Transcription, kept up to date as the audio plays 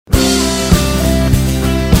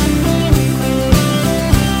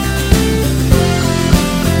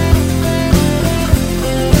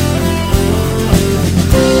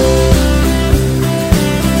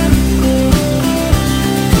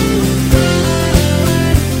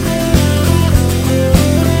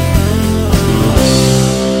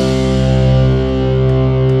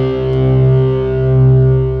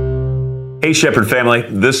Hey, Shepherd family,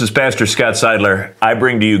 this is Pastor Scott Seidler. I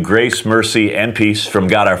bring to you grace, mercy, and peace from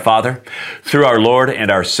God our Father, through our Lord and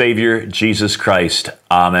our Savior, Jesus Christ.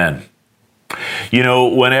 Amen. You know,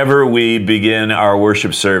 whenever we begin our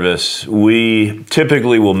worship service, we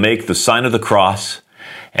typically will make the sign of the cross,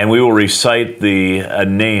 and we will recite the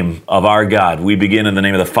name of our God. We begin in the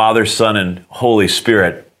name of the Father, Son, and Holy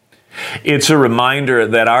Spirit. It's a reminder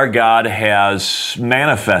that our God has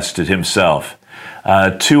manifested himself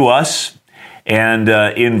to us and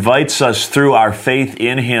invites us through our faith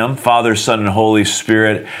in him, Father, Son, and Holy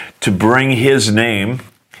Spirit, to bring his name,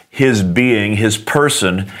 his being, his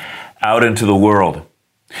person out into the world.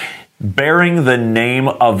 Bearing the name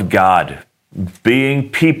of God,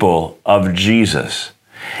 being people of Jesus,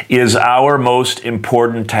 is our most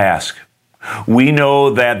important task. We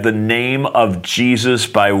know that the name of Jesus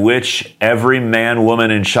by which every man,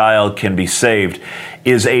 woman, and child can be saved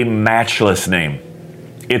is a matchless name.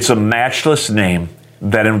 It's a matchless name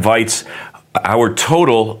that invites our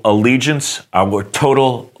total allegiance, our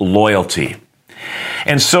total loyalty.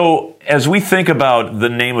 And so, as we think about the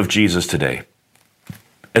name of Jesus today,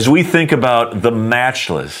 as we think about the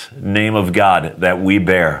matchless name of God that we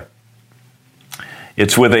bear,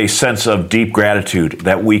 it's with a sense of deep gratitude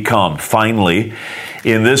that we come, finally,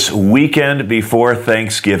 in this weekend before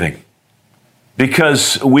Thanksgiving.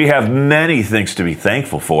 Because we have many things to be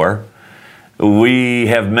thankful for. We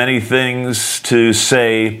have many things to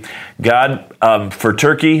say, God, for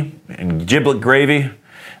turkey and giblet gravy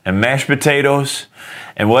and mashed potatoes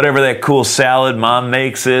and whatever that cool salad Mom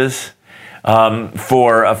makes is,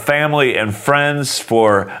 for a family and friends,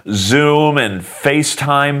 for Zoom and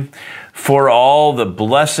FaceTime, for all the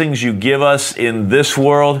blessings you give us in this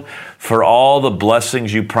world, for all the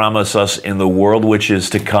blessings you promise us in the world which is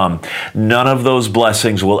to come. None of those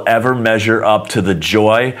blessings will ever measure up to the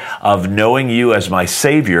joy of knowing you as my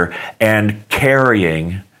Savior and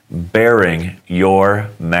bearing your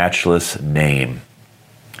matchless name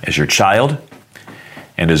as your child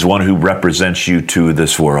and as one who represents you to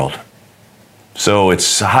this world. So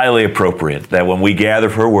it's highly appropriate that when we gather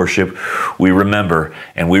for worship, we remember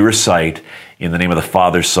and we recite in the name of the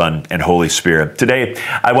Father, Son, and Holy Spirit. Today,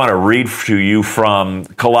 I want to read to you from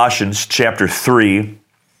Colossians chapter 3,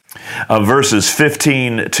 verses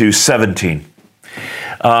 15 to 17.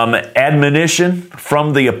 Admonition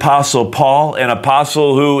from the Apostle Paul, an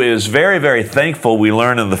apostle who is very, very thankful, we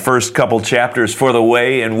learn in the first couple chapters, for the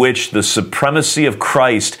way in which the supremacy of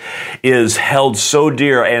Christ is held so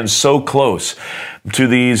dear and so close to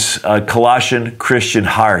these Colossian Christian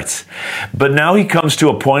hearts. But now he comes to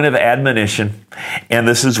a point of admonition, and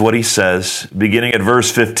this is what he says, beginning at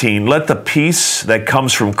verse 15. Let the peace that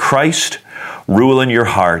comes from Christ rule in your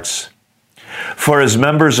hearts. For as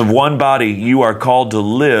members of one body, you are called to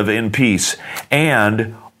live in peace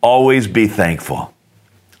and always be thankful.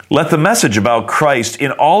 Let the message about Christ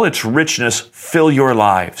in all its richness fill your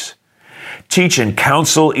lives. Teach and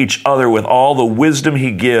counsel each other with all the wisdom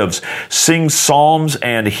he gives. Sing psalms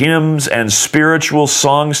and hymns and spiritual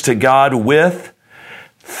songs to God with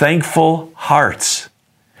thankful hearts.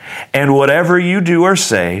 And whatever you do or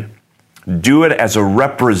say, do it as a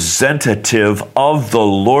representative of the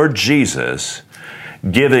Lord Jesus,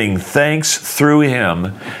 giving thanks through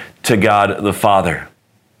him to God the Father.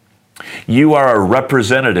 You are a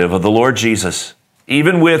representative of the Lord Jesus,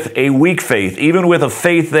 even with a weak faith, even with a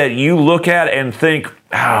faith that you look at and think,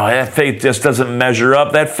 oh, that faith just doesn't measure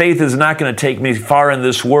up. That faith is not going to take me far in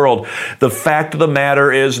this world. The fact of the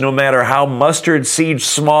matter is, no matter how mustard seed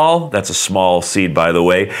small, that's a small seed, by the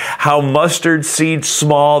way, how mustard seed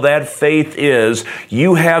small that faith is,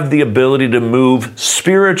 you have the ability to move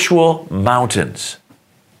spiritual mountains.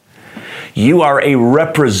 You are a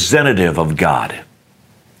representative of God.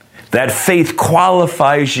 That faith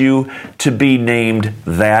qualifies you to be named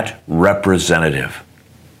that representative.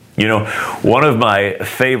 You know, one of my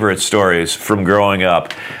favorite stories from growing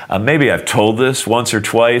up, maybe I've told this once or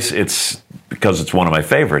twice, it's because it's one of my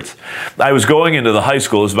favorites. I was going into the high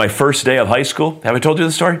school. It was my first day of high school. Have I told you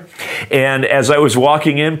the story? And as I was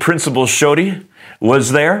walking in, Principal Shody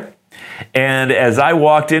was there. And as I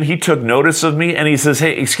walked in, he took notice of me and he says,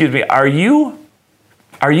 hey, excuse me, are you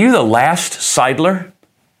the last Seidler?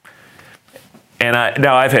 And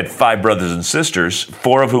now I've had 5 brothers and sisters,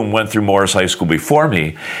 4 of whom went through Morris High School before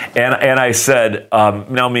me. And I said,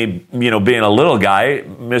 now me, being a little guy,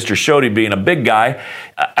 Mr. Shody being a big guy,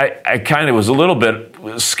 I kind of was a little bit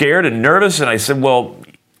scared and nervous. And I said, well,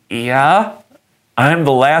 yeah, I'm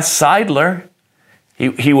the last Seidler.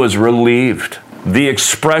 He was relieved. The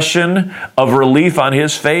expression of relief on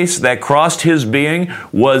his face that crossed his being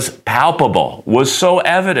was palpable, was so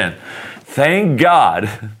evident. Thank God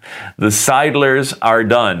the Seidlers are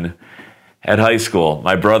done at high school.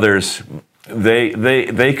 My brothers,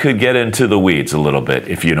 they could get into the weeds a little bit,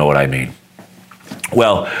 if you know what I mean.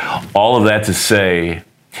 Well, all of that to say,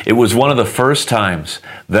 it was one of the first times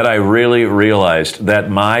that I really realized that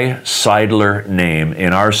my Seidler name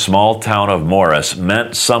in our small town of Morris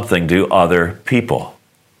meant something to other people.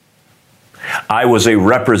 I was a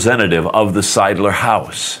representative of the Seidler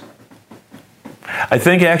house. I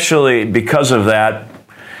think actually because of that,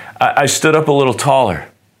 I stood up a little taller.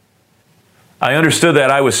 I understood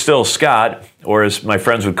that I was still Scott, or as my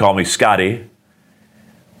friends would call me, Scotty,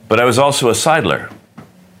 but I was also a Seidler.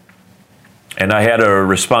 And I had a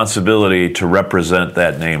responsibility to represent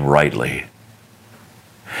that name rightly.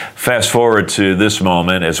 Fast forward to this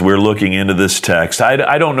moment as we're looking into this text.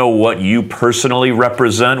 I don't know what you personally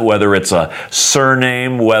represent, whether it's a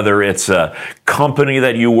surname, whether it's a company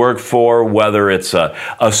that you work for, whether it's a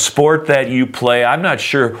sport that you play. I'm not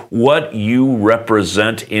sure what you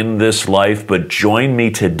represent in this life, but join me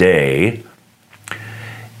today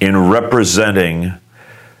in representing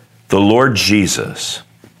the Lord Jesus.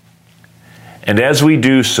 And as we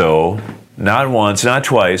do so, not once, not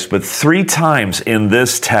twice, but 3 times in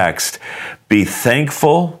this text, be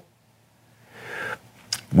thankful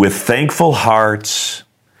with thankful hearts,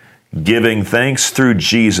 giving thanks through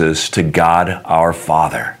Jesus to God our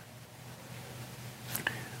Father.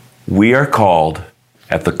 We are called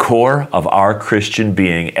at the core of our Christian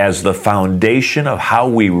being as the foundation of how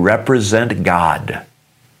we represent God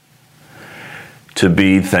to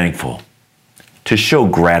be thankful, to show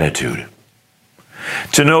gratitude.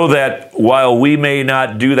 To know that while we may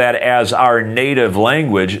not do that as our native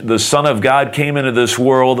language, the Son of God came into this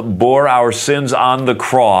world, bore our sins on the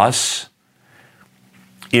cross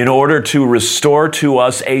in order to restore to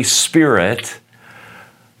us a spirit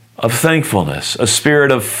of thankfulness, a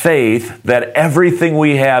spirit of faith that everything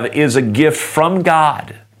we have is a gift from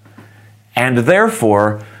God. And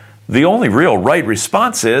therefore, the only real right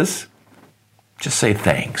response is just say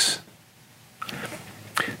thanks.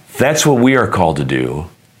 That's what we are called to do.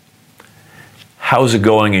 How's it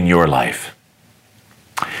going in your life?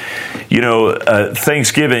 You know,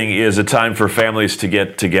 Thanksgiving is a time for families to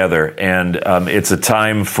get together, and it's a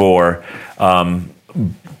time for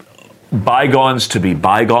bygones to be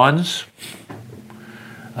bygones.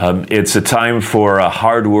 It's a time for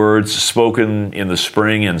hard words spoken in the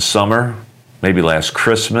spring and summer, maybe last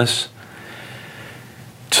Christmas,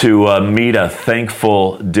 to meet a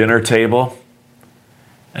thankful dinner table.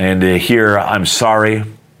 And hear, I'm sorry,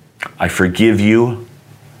 I forgive you.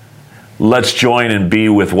 Let's join and be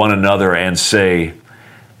with one another and say,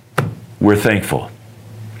 we're thankful.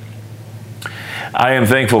 I am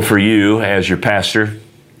thankful for you as your pastor.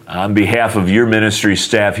 On behalf of your ministry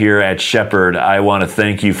staff here at Shepherd, I want to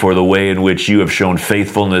thank you for the way in which you have shown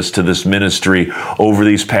faithfulness to this ministry over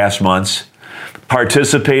these past months,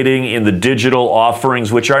 participating in the digital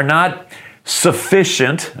offerings, which are not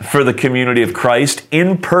sufficient for the community of Christ.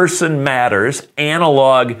 In-person matters.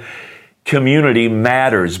 Analog community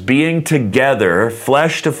matters. Being together,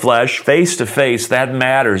 flesh to flesh, face to face, that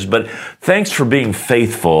matters. But thanks for being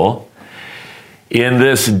faithful in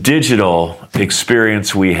this digital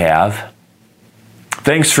experience we have.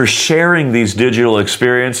 Thanks for sharing these digital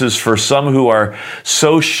experiences for some who are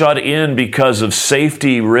so shut in because of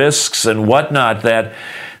safety risks and whatnot that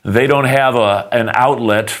they don't have an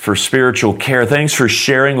outlet for spiritual care. Thanks for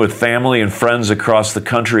sharing with family and friends across the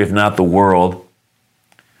country, if not the world.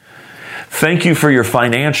 Thank you for your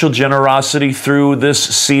financial generosity through this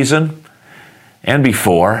season and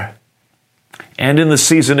before, and in the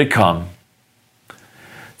season to come.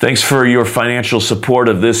 Thanks for your financial support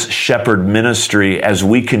of this Shepherd ministry as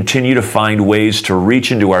we continue to find ways to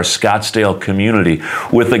reach into our Scottsdale community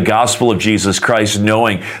with the gospel of Jesus Christ,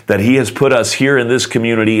 knowing that He has put us here in this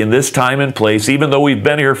community, in this time and place. Even though we've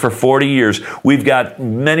been here for 40 years, we've got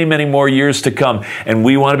many, many more years to come, and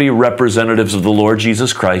we want to be representatives of the Lord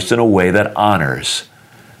Jesus Christ in a way that honors,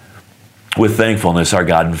 with thankfulness, our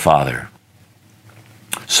God and Father.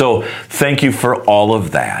 So, thank you for all of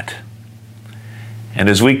that. And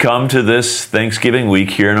as we come to this Thanksgiving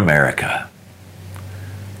week here in America,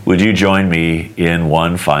 would you join me in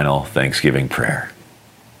one final Thanksgiving prayer?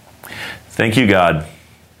 Thank you, God,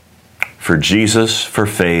 for Jesus, for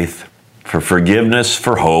faith, for forgiveness,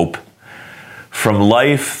 for hope, from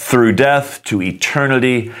life through death to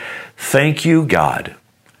eternity. Thank you, God,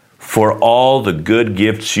 for all the good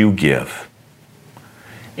gifts you give.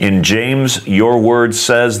 In James, your word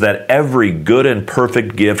says that every good and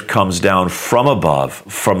perfect gift comes down from above,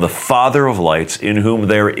 from the Father of lights, in whom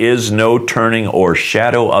there is no turning or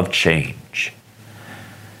shadow of change.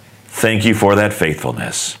 Thank you for that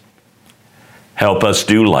faithfulness. Help us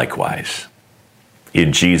do likewise.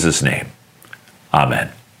 In Jesus' name,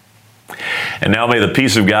 amen. And now may the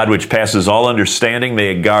peace of God, which passes all understanding,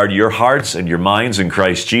 may it guard your hearts and your minds in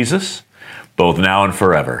Christ Jesus, both now and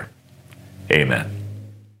forever. Amen.